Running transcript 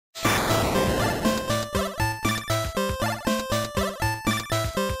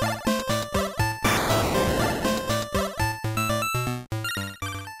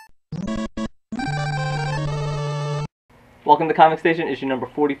Welcome to Comic Station, issue number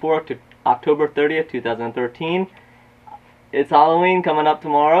 44 to October 30th, 2013. It's Halloween coming up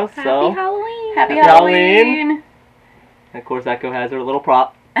tomorrow, so... Happy Halloween! Happy Halloween! And of course, Echo has her little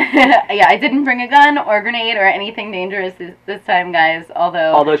prop. Yeah, I didn't bring a gun or grenade or anything dangerous this time, guys,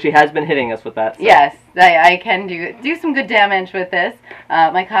 Although she has been hitting us with that. So. Yes, I can do some good damage with this.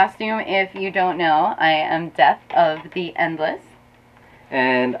 My costume, if you don't know, I am Death of the Endless.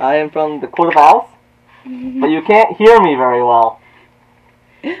 And I am from the Court of Owls, but you can't hear me very well.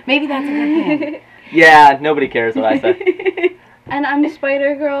 Maybe that's a good thing. Yeah, nobody cares what I say. And I'm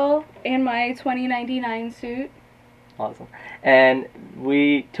Spider-Girl in my 2099 suit. Awesome. And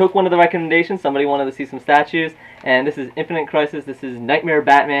we took one of the recommendations. Somebody wanted to see some statues. And this is Infinite Crisis. This is Nightmare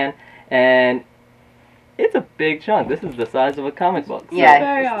Batman. And it's a big chunk. This is the size of a comic book. So Yeah.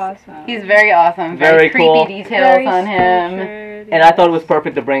 Very awesome. He's very awesome. Very creepy cool. details on him. And I thought it was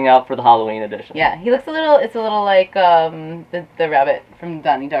perfect to bring out for the Halloween edition. Yeah, he looks it's a little like the rabbit from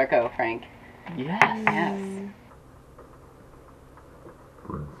Donnie Darko, Frank. Yes. Yes.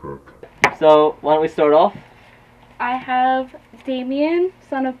 So, why don't we start off? I have Damian,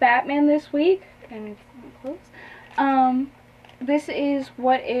 son of Batman, this week. And close. This is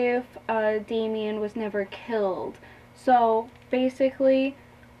what if Damian was never killed. So basically,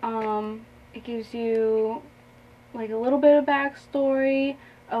 it gives you like a little bit of backstory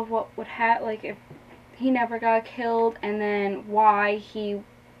of what would happen, like if he never got killed, and then why he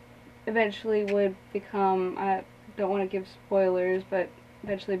eventually would become. I don't want to give spoilers, but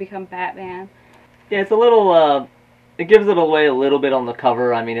eventually become Batman. Yeah, it's a little. It gives it away a little bit on the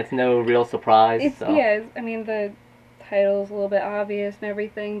cover. I mean, it's no real surprise. Yeah, I mean, the title's a little bit obvious and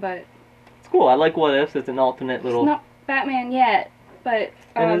everything, but... It's cool. I like What Ifs. It's an alternate little... It's not Batman yet, but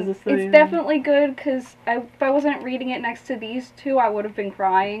it's definitely good, because if I wasn't reading it next to these two, I would have been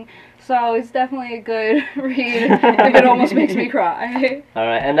crying. So it's definitely a good read, if it almost makes me cry.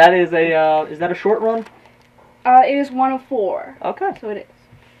 Alright, and that is is that a short run? It is 1 of 4. Okay. So it is.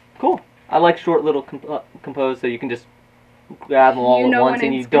 Cool. I like short little composed, so you can just grab them all at once,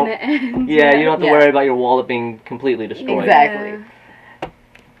 and you don't. End. Yeah, you don't have to worry about your wallet being completely destroyed. Exactly. Yeah.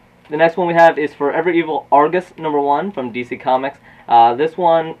 The next one we have is Forever Evil A.R.G.U.S #1 from DC Comics. This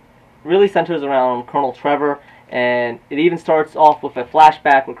one really centers around Colonel Trevor, and it even starts off with a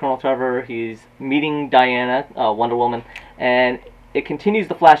flashback with Colonel Trevor. He's meeting Diana, Wonder Woman, and it continues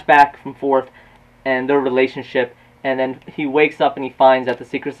the flashback from forth and their relationship. And then he wakes up and he finds that the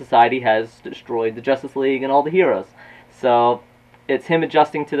Secret Society has destroyed the Justice League and all the heroes. So it's him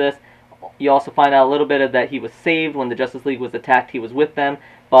adjusting to this. You also find out a little bit of that he was saved when the Justice League was attacked. He was with them,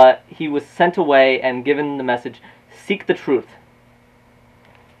 but he was sent away and given the message, seek the truth.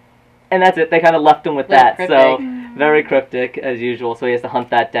 And that's it. They kind of left him with that. Cryptic. So very cryptic as usual. So he has to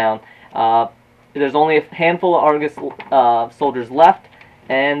hunt that down. There's only a handful of A.R.G.U.S soldiers left,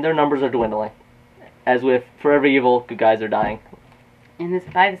 and their numbers are dwindling. As with Forever Evil, good guys are dying. In this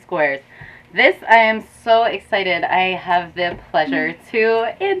by the squares. This, I am so excited. I have the pleasure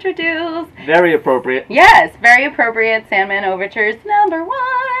to introduce... Very appropriate. Yes, very appropriate. Sandman Overtures #1.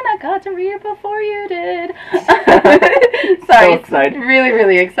 I got to read it before you did. Sorry, So excited. Really,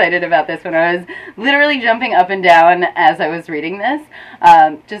 really excited about this one. I was literally jumping up and down as I was reading this.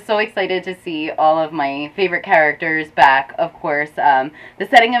 Just so excited to see all of my favorite characters back, of course. The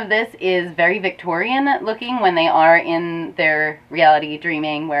setting of this is very Victorian looking when they are in their reality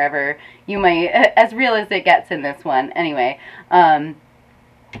dreaming, wherever you might, as real as it gets in this one. Anyway,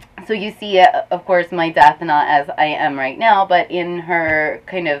 so you see, of course, my Death, not as I am right now, but in her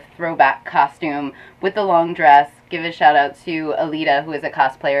kind of throwback costume with the long dress. Give a shout out to Alita, who is a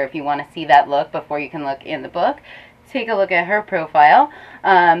cosplayer, if you want to see that look before you can look in the book. Take a look at her profile.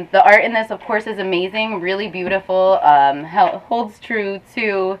 The art in this, of course, is amazing, really beautiful, holds true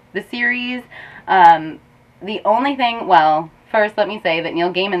to the series. The only thing, well, first let me say that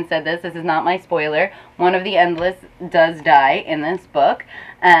Neil Gaiman said this is not my spoiler, one of the Endless does die in this book,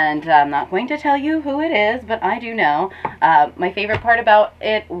 and I'm not going to tell you who it is, but I do know. My favorite part about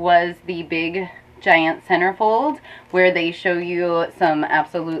it was the big giant centerfold, where they show you some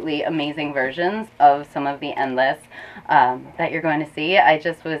absolutely amazing versions of some of the Endless that you're going to see. I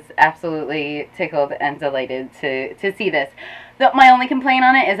just was absolutely tickled and delighted to see this. My only complaint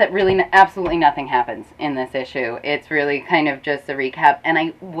on it is that really absolutely nothing happens in this issue. It's really kind of just a recap, and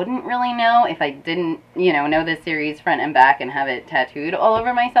I wouldn't really know if I didn't, know this series front and back and have it tattooed all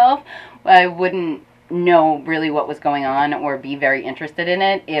over myself. I wouldn't know really what was going on or be very interested in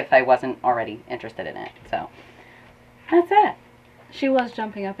it if I wasn't already interested in it. So that's it. She was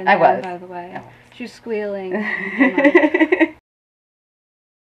jumping up and down, by the way. She was squealing.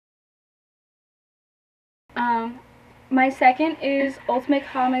 My second is Ultimate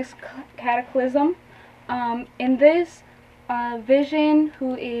Comics Cataclysm. In this, Vision,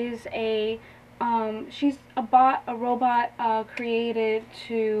 who is she's a robot created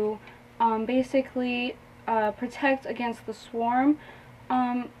to basically protect against the swarm.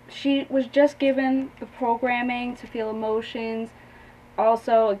 She was just given the programming to feel emotions.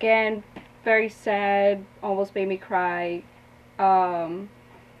 Also, again, very sad, almost made me cry.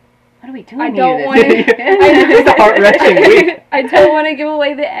 What are we doing I don't want to. It's a heart-wrenching week. I don't want to give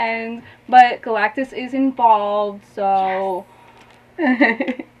away the end, but Galactus is involved, so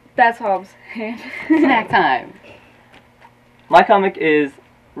that's all I'm saying. Snack time. My comic is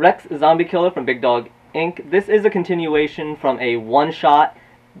Rex Zombie Killer from Big Dog Inc. This is a continuation from a one-shot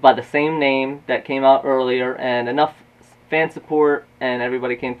by the same name that came out earlier, and enough fan support and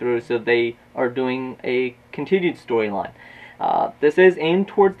everybody came through, so they are doing a continued storyline. This is aimed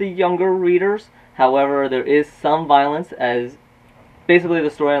towards the younger readers. However, there is some violence, as basically the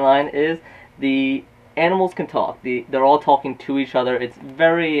storyline is the animals can talk. They're all talking to each other. It's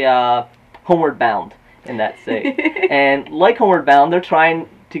very Homeward Bound in that state. And like Homeward Bound, they're trying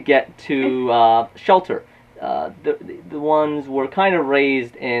to get to shelter. The ones were kind of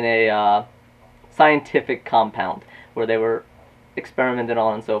raised in a scientific compound where they were experimented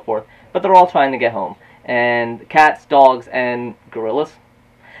on and so forth. But they're all trying to get home. And cats, dogs, and gorillas.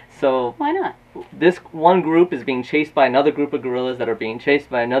 So why not? This one group is being chased by another group of gorillas that are being chased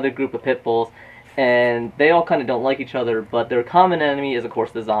by another group of pit bulls, and they all kind of don't like each other, but their common enemy is, of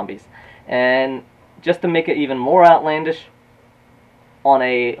course, the zombies. And just to make it even more outlandish, on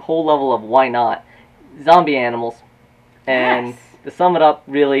a whole level of why not, zombie animals. And Yes. to sum it up,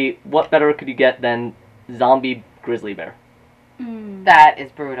 really, what better could you get than zombie grizzly bear? That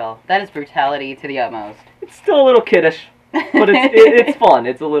is brutal. That is brutality to the utmost. It's still a little kiddish, but it's fun.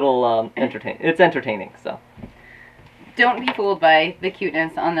 It's a little It's entertaining. So Don't be fooled by the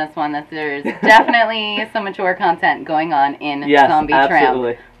cuteness on this one. That there's definitely some mature content going on in yes, Zombie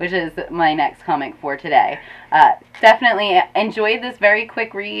absolutely. Tramp, which is my next comic for today. Definitely enjoyed this very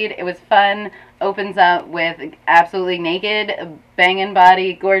quick read. It was fun. Opens up with absolutely naked, banging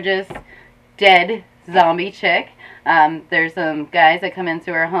body, gorgeous, dead zombie chick. There's some guys that come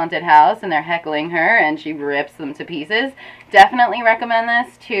into her haunted house and they're heckling her and she rips them to pieces. Definitely recommend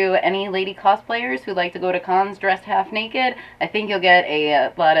this to any lady cosplayers who like to go to cons dressed half naked. I think you'll get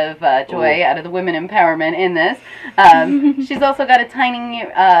a lot of joy out of the women empowerment in this. She's also got a tiny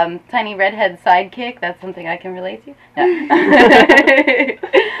redhead sidekick. That's something I can relate to.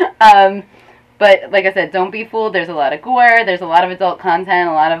 No. But like I said, don't be fooled. There's a lot of gore. There's a lot of adult content,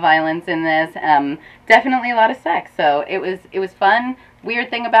 a lot of violence in this. Definitely a lot of sex. So it was fun. Weird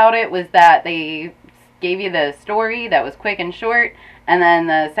thing about it was that they gave you the story that was quick and short, and then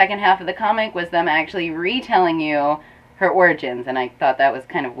the second half of the comic was them actually retelling you her origins, and I thought that was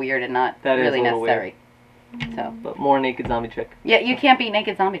kind of weird and not really necessary. Weird. So, but more naked zombie chick. Yeah, you can't beat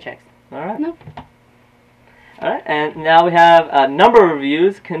naked zombie chicks. All right. Nope. All right, and now we have a number of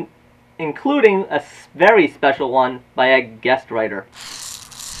reviews, including a very special one by a guest writer.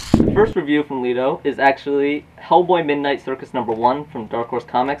 The first review from Lido is actually Hellboy Midnight Circus #1 from Dark Horse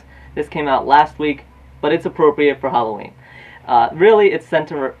Comics. This came out last week, but it's appropriate for Halloween. Really, it's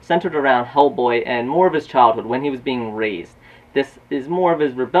centered around Hellboy and more of his childhood when he was being raised. This is more of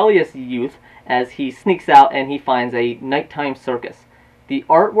his rebellious youth as he sneaks out and he finds a nighttime circus. The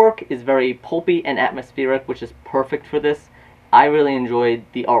artwork is very pulpy and atmospheric, which is perfect for this. I really enjoyed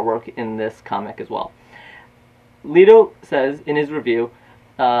the artwork in this comic as well. Lido says in his review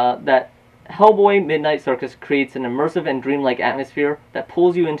that Hellboy Midnight Circus creates an immersive and dreamlike atmosphere that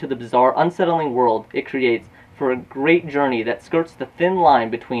pulls you into the bizarre, unsettling world it creates for a great journey that skirts the thin line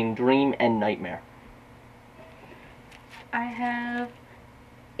between dream and nightmare. I have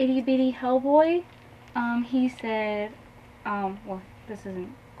Itty Bitty Hellboy. He said, well, this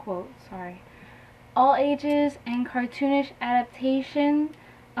isn't quote, sorry. All ages and cartoonish adaptation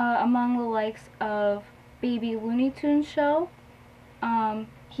among the likes of Baby Looney Tunes show.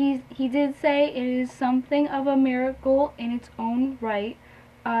 He did say it is something of a miracle in its own right,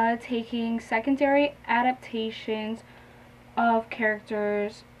 taking secondary adaptations of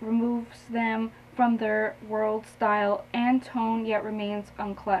characters, removes them from their world style and tone, yet remains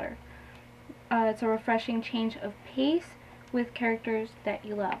uncluttered. It's a refreshing change of pace with characters that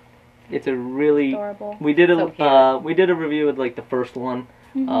you love. It's a really adorable. We did So we did a review of like the first one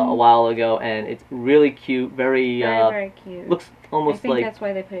a while ago, and it's really cute. Very very cute. Looks almost I think like that's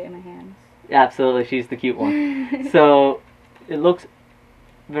why they put it in my hands. absolutely she's the cute one. So it looks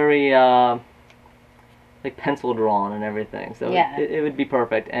very like pencil drawn and everything. So Yeah. it would be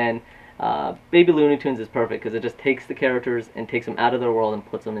perfect. And Baby Looney Tunes is perfect because it just takes the characters and takes them out of their world and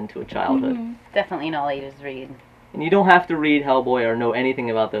puts them into a childhood. Mhm. Definitely an all ages read. And you don't have to read Hellboy or know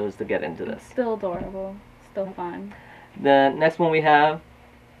anything about those to get into this. Still adorable. Still fun. The next one we have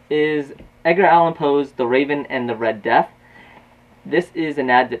is Edgar Allan Poe's The Raven and the Red Death. This is an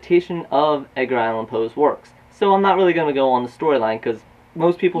adaptation of Edgar Allan Poe's works. So I'm not really going to go on the storyline because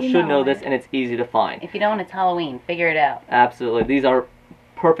most people should know this and it's easy to find. If you don't, it's Halloween. Figure it out. Absolutely. These are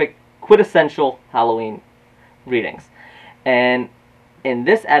perfect, quintessential Halloween readings. And in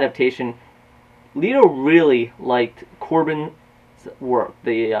this adaptation, Lito really liked Corbin's work,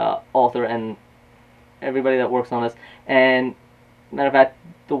 the author and everybody that works on this. And matter of fact,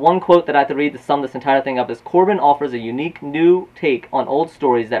 the one quote that I have to read to sum this entire thing up is, Corbin offers a unique new take on old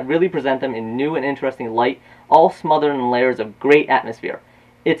stories that really present them in new and interesting light, all smothered in layers of great atmosphere.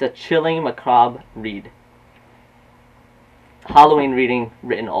 It's a chilling, macabre read. Halloween reading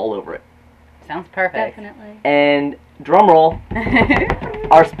written all over it. Sounds perfect. Definitely. And drumroll,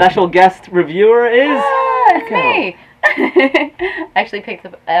 our special guest reviewer is... It's me! Actually picked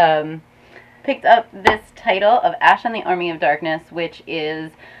up this title of Ash and the Army of Darkness, which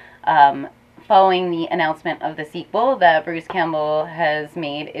is following the announcement of the sequel that Bruce Campbell has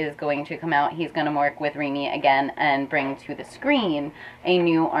made is going to come out. He's going to work with Raimi again and bring to the screen a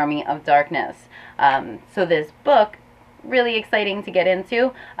new Army of Darkness. So this book, really exciting to get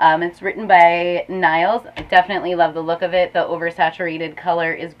into. It's written by Niles. I definitely love the look of it. The oversaturated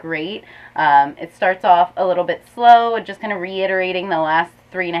color is great. It starts off a little bit slow, just kind of reiterating the last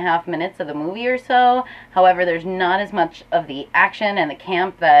 3.5 minutes of the movie or so. However, there's not as much of the action and the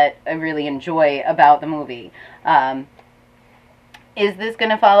camp that I really enjoy about the movie. Is this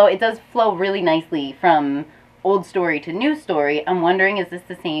going to follow? It does flow really nicely from old story to new story. I'm wondering, is this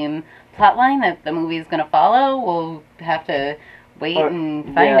the same plotline that the movie is going to follow? We'll have to wait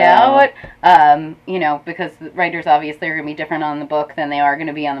and find out. You know, because the writers obviously are going to be different on the book than they are going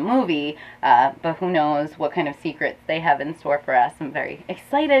to be on the movie. But who knows what kind of secrets they have in store for us. I'm very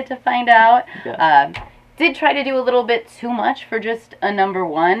excited to find out. Yes. Did try to do a little bit too much for just a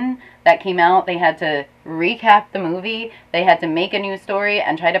 #1 that came out. They had to recap the movie. They had to make a new story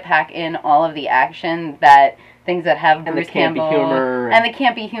and try to pack in all of the action that things that have Bruce Campbell and the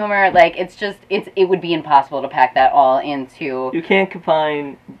campy humor. Like, it's just, it would be impossible to pack that all into. You can't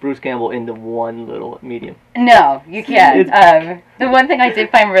confine Bruce Campbell into one little medium. No, you can't. The one thing I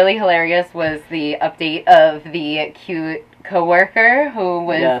did find really hilarious was the update of the cute coworker who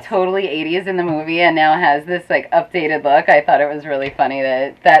was totally 80s in the movie and now has this like updated look. I thought it was really funny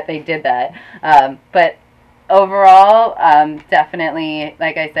that they did that. But overall, definitely,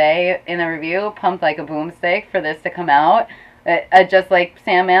 like I say in the review, pumped like a boomstick for this to come out. Just like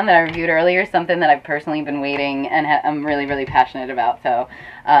Sandman that I reviewed earlier, something that I've personally been waiting and I'm really, really passionate about. So,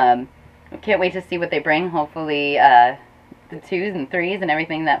 can't wait to see what they bring. Hopefully, the 2s and 3s and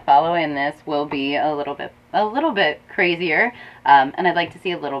everything that follow in this will be a little bit crazier, and I'd like to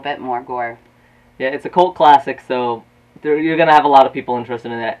see a little bit more gore. Yeah, it's a cult classic, so you're gonna have a lot of people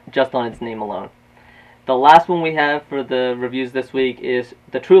interested in it just on its name alone. The last one we have for the reviews this week is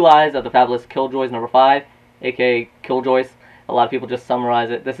The True Lies of the Fabulous Killjoys #5, aka Killjoys. A lot of people just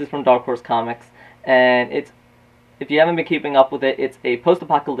summarize it. This is from Dark Horse Comics, and it's, if you haven't been keeping up with it, it's a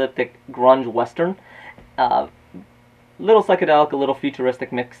post-apocalyptic grunge western. Little psychedelic, a little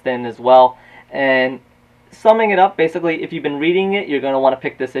futuristic mixed in as well. And summing it up, basically, if you've been reading it, you're going to want to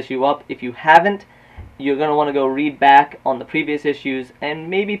pick this issue up. If you haven't, you're going to want to go read back on the previous issues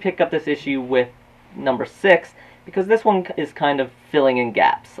and maybe pick up this issue with #6, because this one is kind of filling in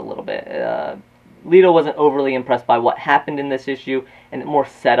gaps a little bit. Lito wasn't overly impressed by what happened in this issue, and it more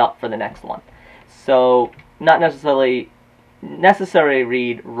set up for the next one. So, not necessarily necessary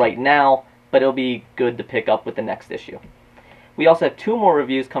read right now, but it'll be good to pick up with the next issue. We also have 2 more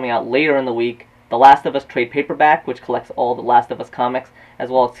reviews coming out later in the week. The Last of Us trade paperback, which collects all the Last of Us comics, as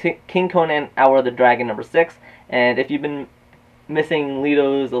well as King Conan Hour of the Dragon #6. And if you've been missing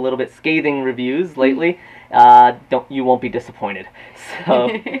Lito's a little bit scathing reviews lately, you won't be disappointed. So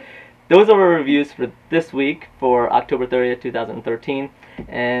those are our reviews for this week for October 30th, 2013.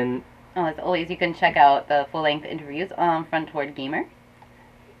 And as always, you can check out the full-length interviews on Frontward Gamer.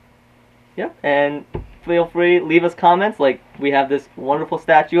 Yeah, and feel free, leave us comments. Like, we have this wonderful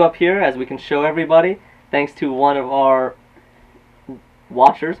statue up here, as we can show everybody, thanks to one of our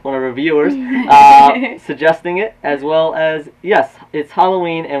watchers, one of our viewers, suggesting it, as well as, yes, it's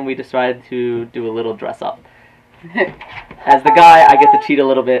Halloween, and we decided to do a little dress up. As the guy, I get to cheat a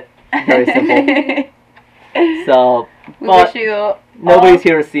little bit. Very simple. So, We but wish you nobody's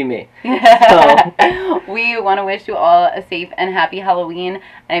here to see me. So. We want to wish you all a safe and happy Halloween.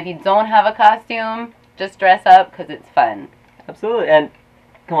 And if you don't have a costume, just dress up because it's fun. Absolutely. And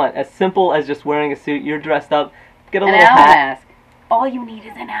come on, as simple as just wearing a suit, you're dressed up. Get a An little owl hat. mask. All you need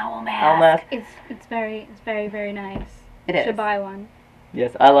is an owl mask. Owl mask. It's very nice. It You is. should buy one.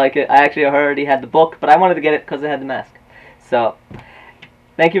 Yes, I like it. I actually already had the book, but I wanted to get it because it had the mask. So,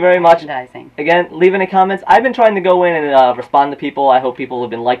 thank you very much. Merchandising. Again, leave any comments. I've been trying to go in and respond to people. I hope people have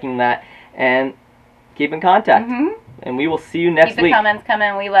been liking that. And keep in contact. And we will see you next Keep the week. comments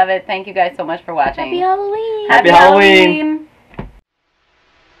coming. We love it. Thank you guys so much for watching. Happy Halloween! Happy Halloween.